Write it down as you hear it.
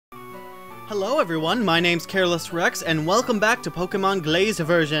Hello everyone, my name's Careless Rex, and welcome back to Pokemon Glazed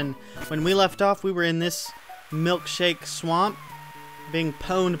version. When we left off, we were in this milkshake swamp, being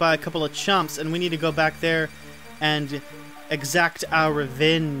pwned by a couple of chumps, and we need to go back there and exact our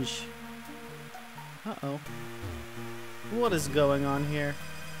revenge. Uh-oh. What is going on here?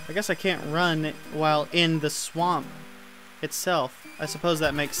 I guess I can't run while in the swamp itself. I suppose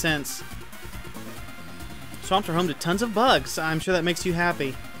that makes sense. Swamps are home to tons of bugs. I'm sure that makes you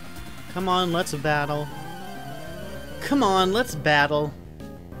happy. Come on, let's battle. Come on, let's battle.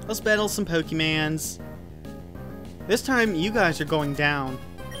 Let's battle some Pokemons. This time, you guys are going down.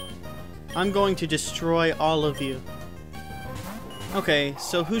 I'm going to destroy all of you. Okay,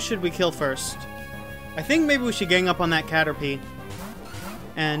 so who should we kill first? I think maybe we should gang up on that Caterpie.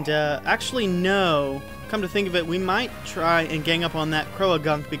 And, actually, no. Come to think of it, we might try and gang up on that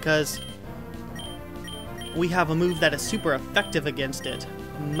Croagunk because we have a move that is super effective against it.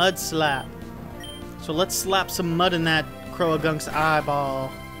 Mud Slap. So let's slap some mud in that Croagunk's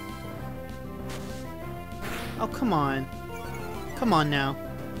eyeball. Oh, come on. Come on now.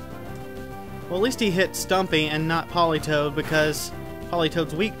 Well, at least he hit Stumpy and not Politoed because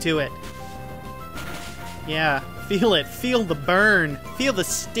Politoed's weak to it. Yeah, feel it. Feel the burn. Feel the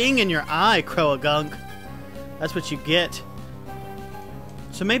sting in your eye, Croagunk. That's what you get.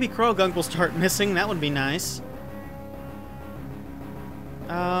 So maybe Croagunk will start missing. That would be nice.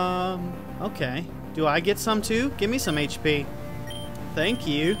 Okay. Do I get some too? Give me some HP. Thank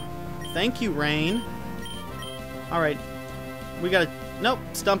you. Thank you, Rain. Alright. We gotta... Nope,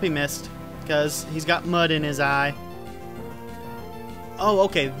 Stumpy missed. Because he's got mud in his eye. Oh,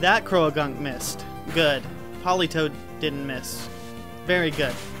 okay, that Croagunk missed. Good. Politoed didn't miss. Very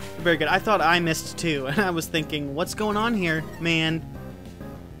good. Very good. I thought I missed too, and I was thinking, what's going on here, man?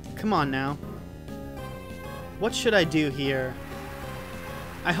 Come on now. What should I do here?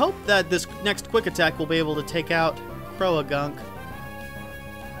 I hope that this next quick attack will be able to take out Croagunk.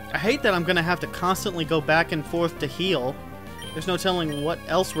 I hate that I'm going to have to constantly go back and forth to heal. There's no telling what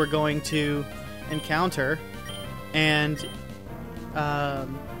else we're going to encounter. And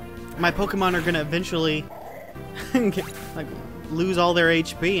my Pokemon are going to eventually like lose all their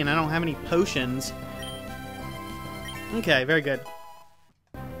HP, and I don't have any potions. Okay, very good.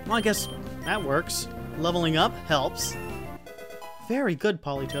 Well, I guess that works. Leveling up helps. Very good,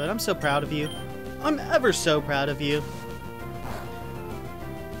 Politoed. I'm so proud of you. I'm ever so proud of you.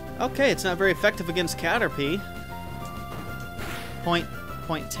 Okay, it's not very effective against Caterpie. Point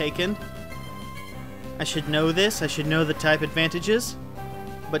taken. I should know this. I should know the type advantages.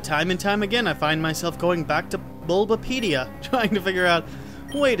 But time and time again, I find myself going back to Bulbapedia, trying to figure out,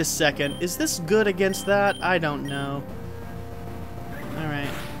 wait a second, is this good against that? I don't know. Alright,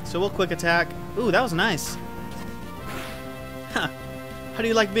 so we'll quick attack. Ooh, that was nice. Huh. How do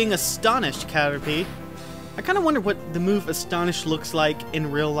you like being astonished, Caterpie? I kind of wonder what the move Astonish looks like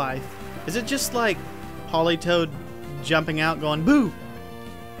in real life. Is it just like Politoed jumping out going, boo?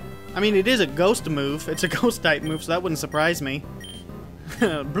 I mean, it is a ghost move. It's a ghost type move, so that wouldn't surprise me.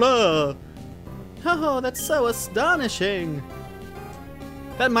 Blah! Oh, that's so astonishing!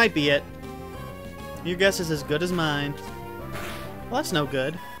 That might be it. Your guess is as good as mine. Well, that's no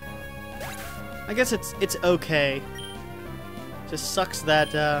good. I guess it's okay. Just sucks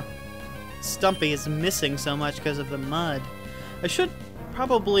that Stumpy is missing so much because of the mud. I should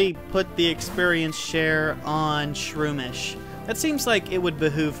probably put the experience share on Shroomish. That seems like it would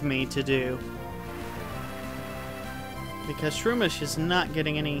behoove me to do. Because Shroomish is not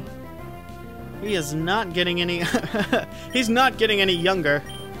getting any... He is not getting any... He's not getting any younger.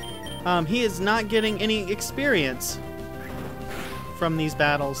 He is not getting any experience from these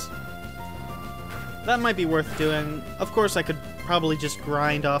battles. That might be worth doing. Of course, I could probably just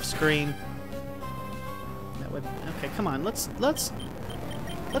grind off screen. That would... Okay, come on. Let's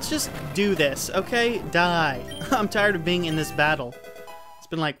just do this, okay? Die. I'm tired of being in this battle. It's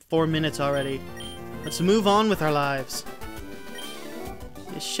been like 4 minutes already. Let's move on with our lives.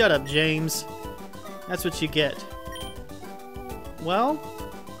 Yeah, shut up, James. That's what you get. Well,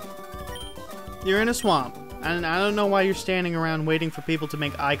 you're in a swamp. And I don't know why you're standing around waiting for people to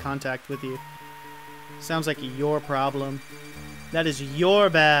make eye contact with you. Sounds like your problem. That is your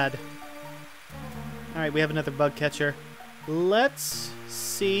bad. Alright, we have another bug catcher. Let's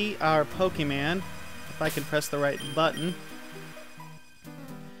see our Pokemon. If I can press the right button.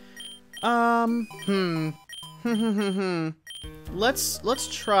 Let's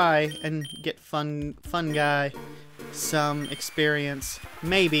try and get Fun Guy some experience.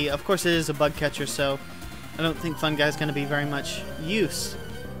 Maybe. Of course it is a bug catcher, so I don't think Fun Guy's gonna be very much use.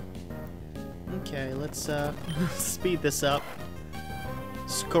 Okay, let's speed this up.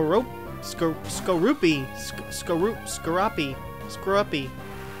 Scrope. Skorupi. Skorupi.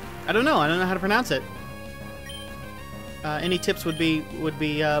 I don't know how to pronounce it. Any tips would be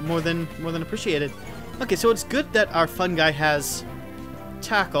more than appreciated. Okay, so it's good that our fun guy has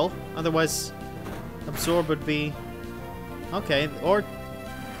tackle. Otherwise, absorb would be okay. Or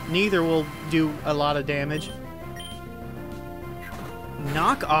neither will do a lot of damage.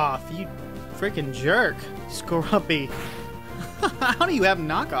 Knock off, you freaking jerk, Skorupi. How do you have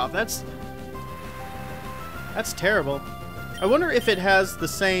knockoff? That's terrible. I wonder if it has the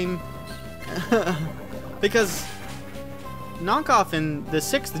same because knockoff in the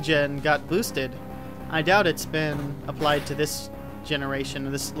 6th gen got boosted. I doubt it's been applied to this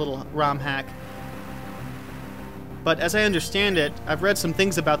generation, this little ROM hack. But as I understand it, I've read some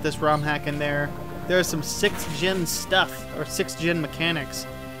things about this ROM hack, and there's some 6th gen stuff or 6th gen mechanics.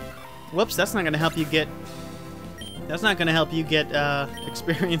 Whoops, that's not going to help you get. That's not going to help you get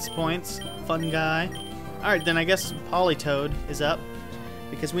experience points, fun guy. Alright, then I guess Politoed is up,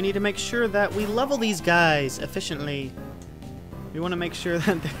 because we need to make sure that we level these guys efficiently. We want to make sure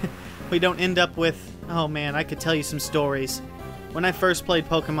that we don't end up with... Oh man, I could tell you some stories. When I first played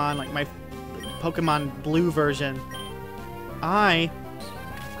Pokemon, like my Pokemon Blue version, I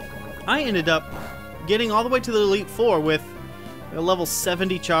ended up getting all the way to the Elite Four with a level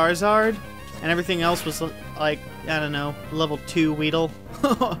 70 Charizard, and everything else was like, I don't know, level 2 Weedle.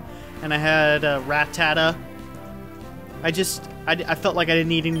 And I had Rattata. I felt like I didn't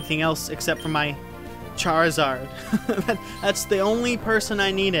need anything else except for my Charizard. That's the only person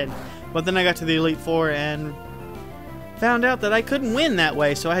I needed. But then I got to the Elite Four and found out that I couldn't win that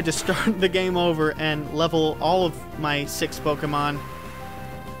way, so I had to start the game over and level all of my 6 Pokemon.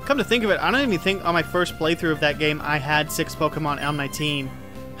 Come to think of it, I don't even think on my first playthrough of that game I had 6 Pokemon on my team.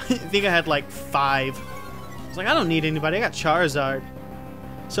 I think I had like 5. I was like, I don't need anybody, I got Charizard.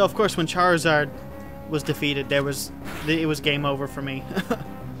 So of course when Charizard was defeated, it was game over for me.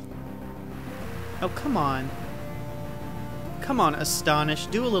 Oh, come on. Come on, Astonish,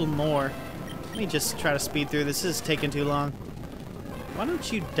 do a little more. Let me just try to speed through this. This is taking too long. Why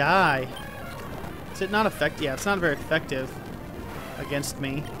don't you die? Is it not effective? Yeah, it's not very effective against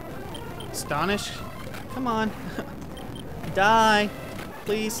me. Astonish? Come on. Die.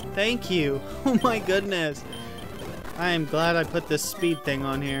 Please. Thank you. Oh my goodness. I am glad I put this speed thing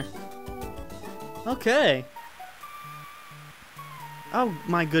on here. Okay. Oh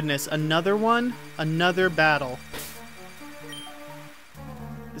my goodness. Another one? Another battle.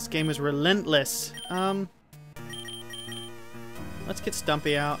 This game is relentless. Let's get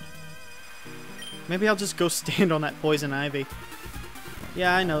Stumpy out. Maybe I'll just go stand on that poison ivy.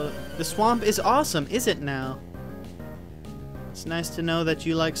 Yeah, I know. The swamp is awesome, is it now? It's nice to know that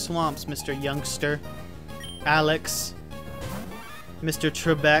you like swamps, Mr. Youngster. Alex. Mr.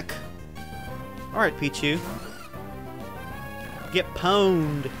 Trebek. Alright, Pichu. Get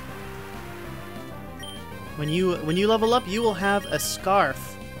pwned. When you level up, you will have a scarf.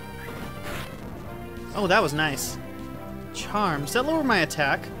 Oh, that was nice. Charm. Does that lower my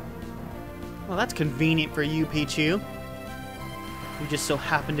attack? Well, that's convenient for you, Pichu. You just so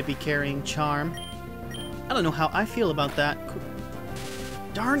happen to be carrying Charm. I don't know how I feel about that.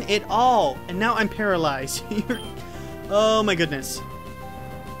 Darn it all! And now I'm paralyzed. Oh my goodness.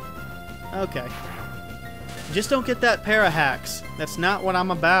 Okay. Just don't get that para-hacks. That's not what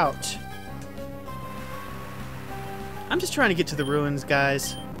I'm about. I'm just trying to get to the ruins,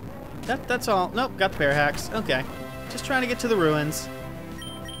 guys. That's all. Nope, got the para-hacks. Okay. Just trying to get to the ruins.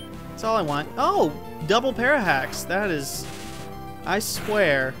 That's all I want. Oh! Double para-hacks. That is... I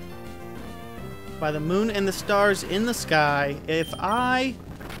swear, by the moon and the stars in the sky, if I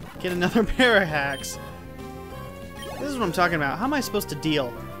get another para-hacks... This is what I'm talking about. How am I supposed to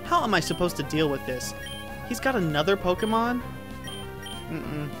deal? How am I supposed to deal with this? He's got another Pokemon?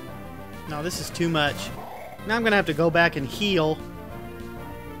 Mm-mm. No, this is too much. Now I'm gonna have to go back and heal.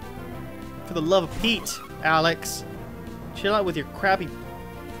 For the love of Pete, Alex. Chill out with your crappy,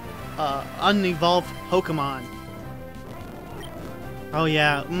 unevolved Pokemon. Oh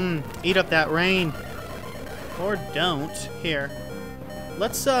yeah, eat up that rain. Or don't. Here.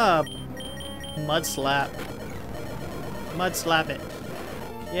 Let's, Mud Slap. Mud Slap it.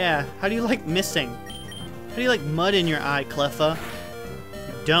 Yeah, how do you like missing? How do you like mud in your eye, Cleffa?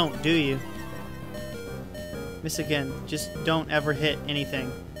 You don't, do you? Miss again. Just don't ever hit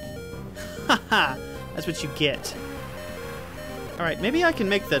anything. Haha! That's what you get. Alright, maybe I can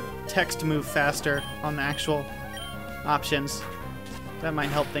make the text move faster on the actual options. That might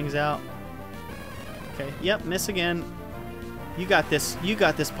help things out. Okay, yep, miss again. You got this. You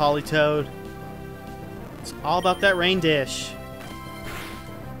got this, Politoed. It's all about that rain dish.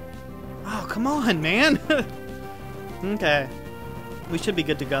 come on, man. Okay. We should be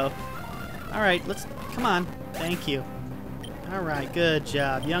good to go. Alright, let's... Come on. Thank you. Alright, good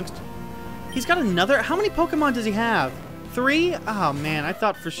job, youngster. He's got another... How many Pokemon does he have? 3? Oh, man, I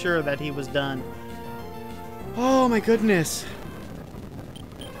thought for sure that he was done. Oh, my goodness.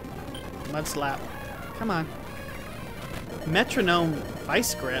 Mud Slap. Come on. Metronome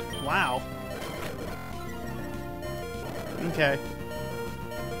Vice Grip. Wow. Okay.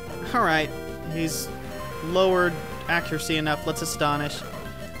 Alright. He's lowered accuracy enough. Let's Astonish.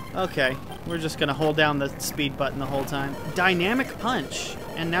 Okay. We're just gonna hold down the speed button the whole time. Dynamic Punch.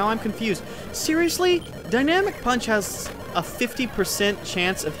 And now I'm confused. Seriously? Dynamic Punch has a 50%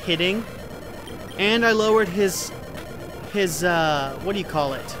 chance of hitting. And I lowered his what do you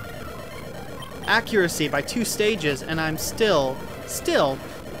call it? Accuracy by 2 stages, and I'm still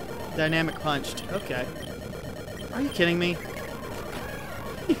dynamic punched. Okay. Are you kidding me?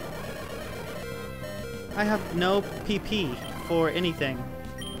 I have no PP for anything.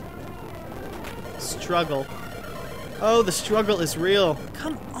 Struggle. Oh, the struggle is real.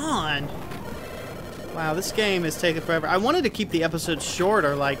 Come on. Wow, this game is taking forever. I wanted to keep the episodes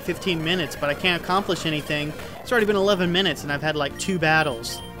shorter, like 15 minutes, but I can't accomplish anything. It's already been 11 minutes, and I've had like 2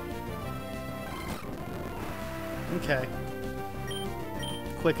 battles. Okay.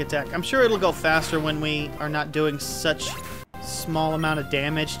 Quick attack. I'm sure it'll go faster when we are not doing such small amount of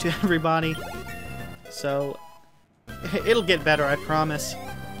damage to everybody. So, it'll get better, I promise.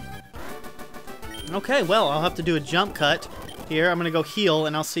 Okay, well, I'll have to do a jump cut here. I'm gonna go heal,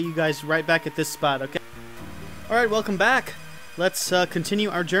 and I'll see you guys right back at this spot, okay? Alright, welcome back. Let's continue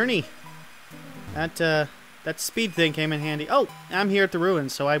our journey. That speed thing came in handy. Oh, I'm here at the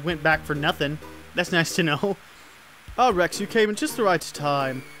ruins, so I went back for nothing. That's nice to know. Oh, Rex, you came in just the right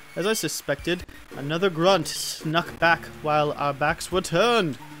time. As I suspected, another grunt snuck back while our backs were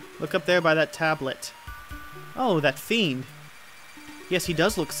turned. Look up there by that tablet. Oh, that fiend. Yes, he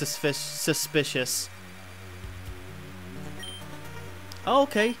does look suspicious. Oh,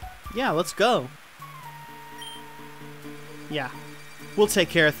 okay. Yeah, let's go. Yeah. We'll take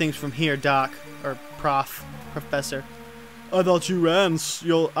care of things from here, Doc. Or Professor. I thought you ran.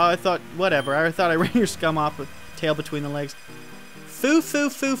 I thought... Whatever. I thought I ran your scum off with tail between the legs. Foo, foo,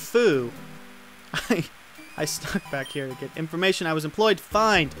 foo, foo. I stuck back here to get information I was employed to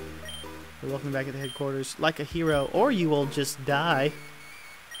find. Welcome back at the headquarters. Like a hero, or you will just die.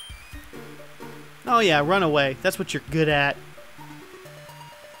 Oh yeah, run away. That's what you're good at.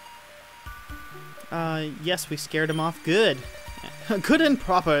 Yes, we scared him off. Good. Good and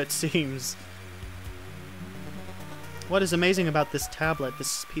proper, it seems. What is amazing about this tablet,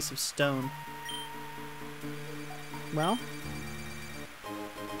 this piece of stone? Well?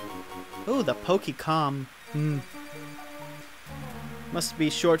 Ooh, the Pokécom. Must be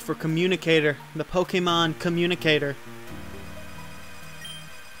short for communicator. The Pokemon communicator.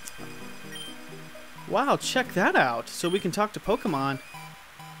 Wow, check that out. So we can talk to Pokemon.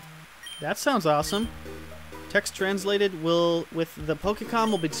 That sounds awesome. Text translated with the Pokécom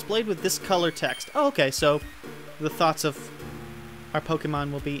will be displayed with this color text. Oh, okay, so the thoughts of our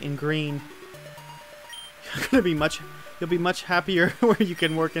Pokemon will be in green. You'll be much happier where you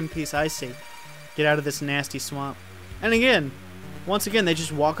can work in peace. I see. Get out of this nasty swamp. And again, once again, they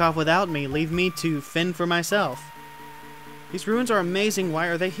just walk off without me, leave me to fend for myself. These ruins are amazing. Why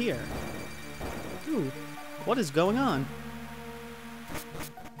are they here? Ooh, what is going on?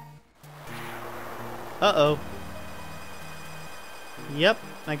 Uh-oh. Yep,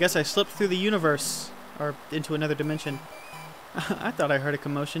 I guess I slipped through the universe, or into another dimension. I thought I heard a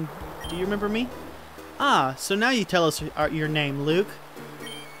commotion. Do you remember me? Ah, so now you tell us your name, Luke.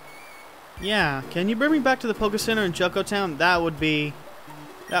 Yeah, can you bring me back to the Poké Center in Johto Town? That would be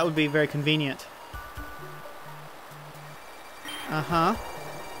very convenient. Uh-huh.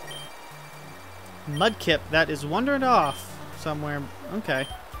 Mudkipz, that is wandered off somewhere. Okay.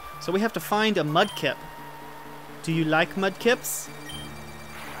 So we have to find a Mudkipz. Do you like Mudkipz?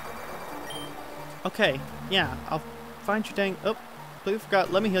 Okay, yeah, I'll find your dang... Oh, completely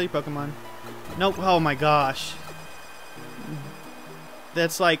forgot. Let me heal your Pokemon. Nope. Oh my gosh.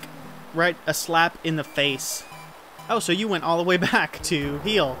 That's like right a slap in the face. Oh, so you went all the way back to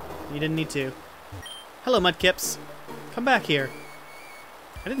heal. You didn't need to. Hello, Mudkipz. Come back here.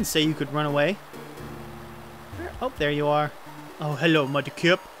 I didn't say you could run away. Oh, there you are. Oh, hello,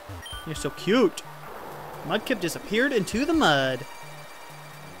 Mudkipz. You're so cute. Mudkipz disappeared into the mud.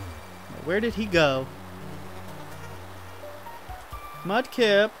 Where did he go?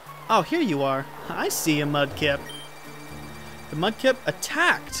 Mudkipz. Oh, here you are. I see a Mudkipz. The Mudkipz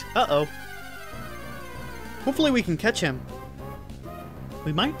attacked. Uh-oh. Hopefully we can catch him.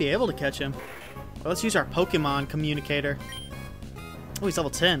 We might be able to catch him. Well, let's use our Pokemon communicator. Oh, he's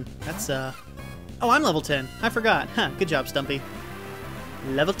level 10. That's, Oh, I'm level 10. I forgot. Huh, good job, Stumpy.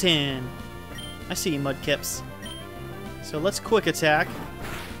 Level 10. I see you, Mudkipz. So let's quick attack.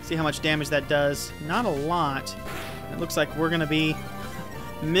 See how much damage that does. Not a lot. It looks like we're going to be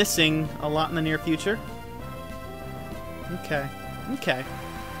missing a lot in the near future. Okay. Okay.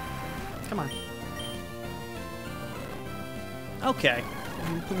 Come on. Okay.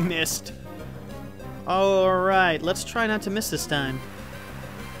 Missed. Alright, let's try not to miss this time.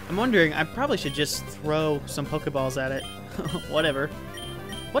 I'm wondering, I probably should just throw some Pokeballs at it. Whatever.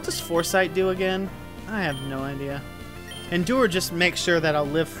 What does Foresight do again? I have no idea. Endure just makes sure that I'll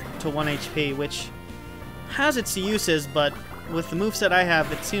live to 1 HP, which has its uses, but with the moveset I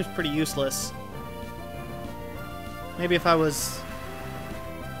have, it seems pretty useless. Maybe if I was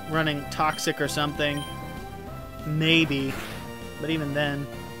running Toxic or something, maybe. But even then.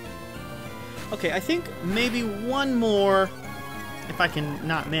 Okay, I think maybe one more, if I can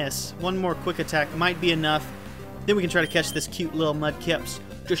not miss, one more quick attack might be enough. Then we can try to catch this cute little Mudkipz.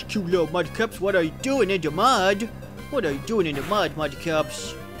 Just cute little Mudkipz, what are you doing in the mud? What are you doing in the mud,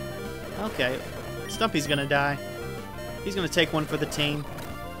 Mudkipz? Okay, Stumpy's gonna die. He's gonna take one for the team.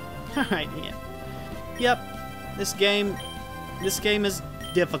 Alright, yeah. Yep, this game is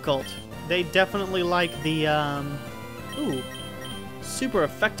difficult. They definitely like the, ooh, super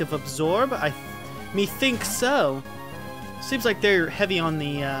effective absorb? Me think so. Seems like they're heavy on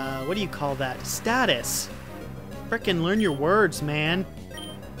the, what do you call that? Status. Frickin' learn your words, man.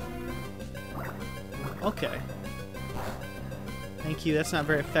 Okay. Thank you, that's not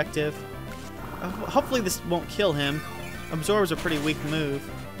very effective. Hopefully this won't kill him. Absorb's a pretty weak move.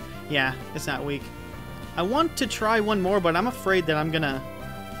 Yeah, it's not weak. I want to try one more, but I'm afraid that I'm gonna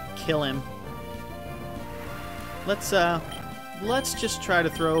kill him. Let's just try to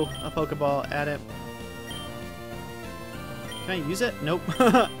throw a Pokeball at it. Can I use it? Nope.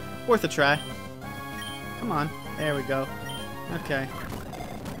 Worth a try. Come on. There we go. Okay.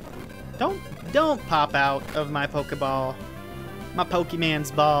 Don't pop out of my Pokeball. My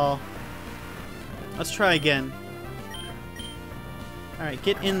Pokemon's ball. Let's try again. Alright,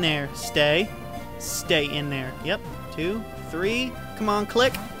 get in there. Stay. Stay in there. Yep. 2, 3. Come on,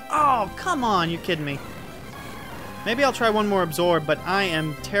 click. Oh, come on. You're kidding me. Maybe I'll try one more Absorb, but I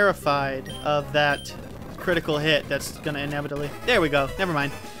am terrified of that critical hit that's going to inevitably... There we go. Never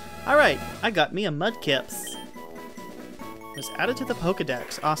mind. Alright, I got me a Mudkipz. It was added to the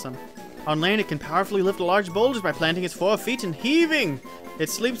Pokedex. Awesome. On land, it can powerfully lift large boulders by planting its 4 feet and heaving. It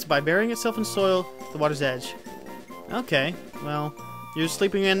sleeps by burying itself in soil at the water's edge. Okay, well, you're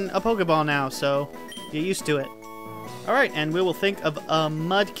sleeping in a Pokeball now, so get used to it. Alright, and we will think of a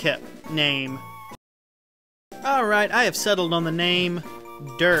Mudkip name. Alright, I have settled on the name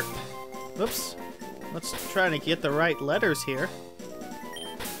Derp. Whoops. Let's try to get the right letters here.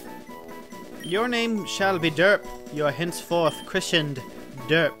 Your name shall be Derp. You are henceforth christened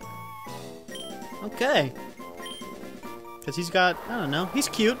Derp. Okay. Because he's got, I don't know, he's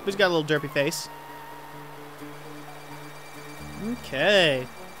cute, but he's got a little derpy face. Okay.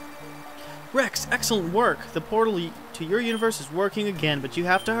 Rex, excellent work. The portal to your universe is working again, but you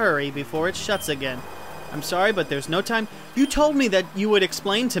have to hurry before it shuts again. I'm sorry, but there's no time. You told me that you would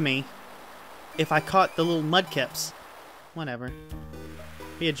explain to me if I caught the little Mudkipz. Whatever.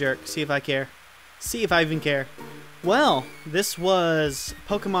 Be a jerk. See if I care. See if I even care. Well, this was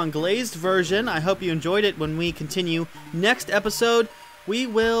Pokemon Glazed version. I hope you enjoyed it. When we continue next episode, we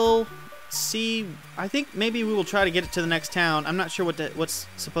will see... I think maybe we will try to get it to the next town. I'm not sure what's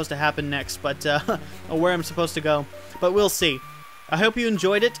supposed to happen next, but or where I'm supposed to go. But we'll see. I hope you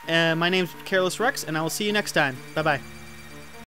enjoyed it. My name's Careless Rex, and I will see you next time. Bye-bye.